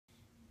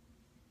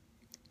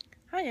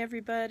Hi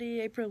everybody,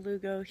 April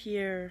Lugo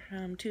here,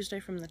 Tuesday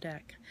from the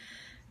deck.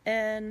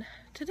 And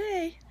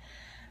today,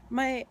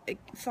 my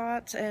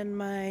thoughts and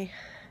my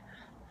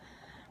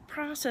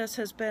process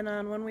has been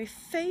on when we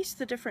face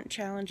the different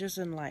challenges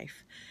in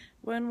life,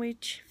 when we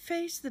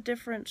face the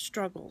different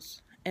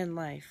struggles in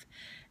life,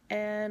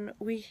 and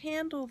we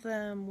handle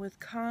them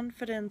with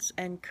confidence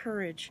and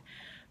courage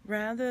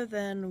rather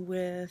than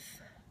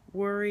with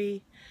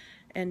worry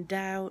and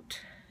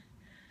doubt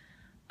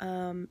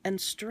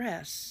and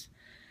stress.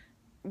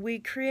 We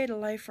create a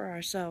life for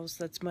ourselves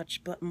that's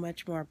much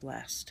more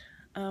blessed.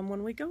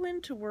 When we go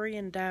into worry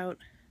and doubt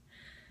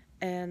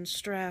and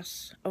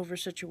stress over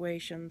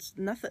situations,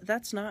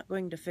 that's not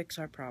going to fix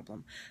our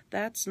problem.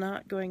 That's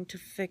not going to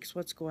fix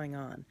what's going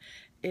on.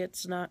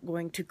 It's not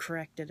going to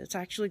correct it. It's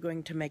actually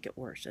going to make it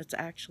worse. It's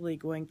actually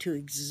going to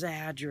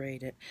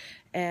exaggerate it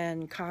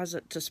and cause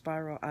it to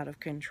spiral out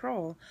of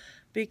control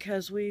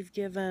because we've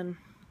given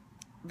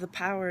the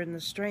power and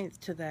the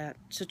strength to that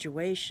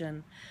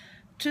situation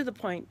to the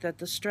point that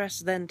the stress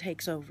then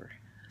takes over.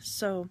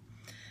 So,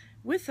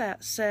 with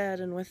that said,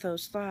 and with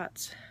those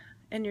thoughts,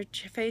 and you're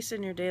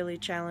facing your daily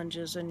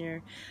challenges and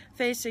you're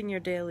facing your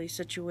daily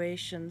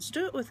situations,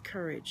 do it with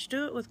courage,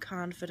 do it with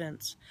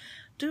confidence,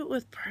 do it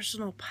with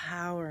personal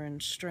power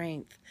and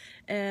strength,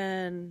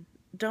 and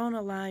don't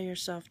allow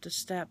yourself to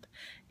step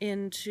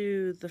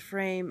into the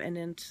frame and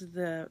into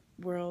the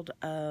world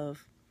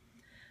of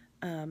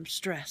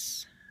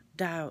stress,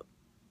 doubt,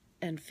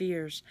 and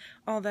fears.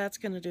 All that's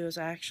going to do is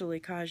actually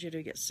cause you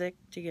to get sick,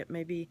 to get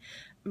maybe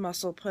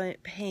muscle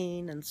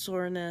pain and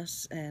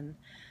soreness, and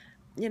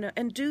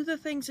and do the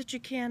things that you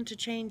can to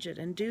change it,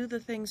 and do the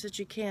things that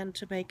you can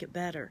to make it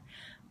better,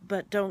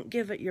 but don't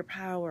give it your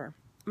power.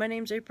 My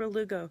name's April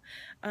Lugo.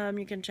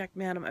 You can check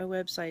me out on my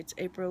websites,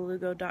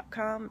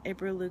 aprillugo.com,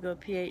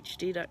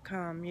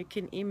 aprillugopHD.com. You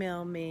can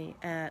email me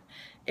at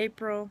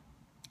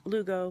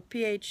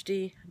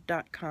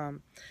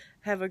aprillugopHD.com.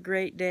 Have a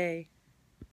great day.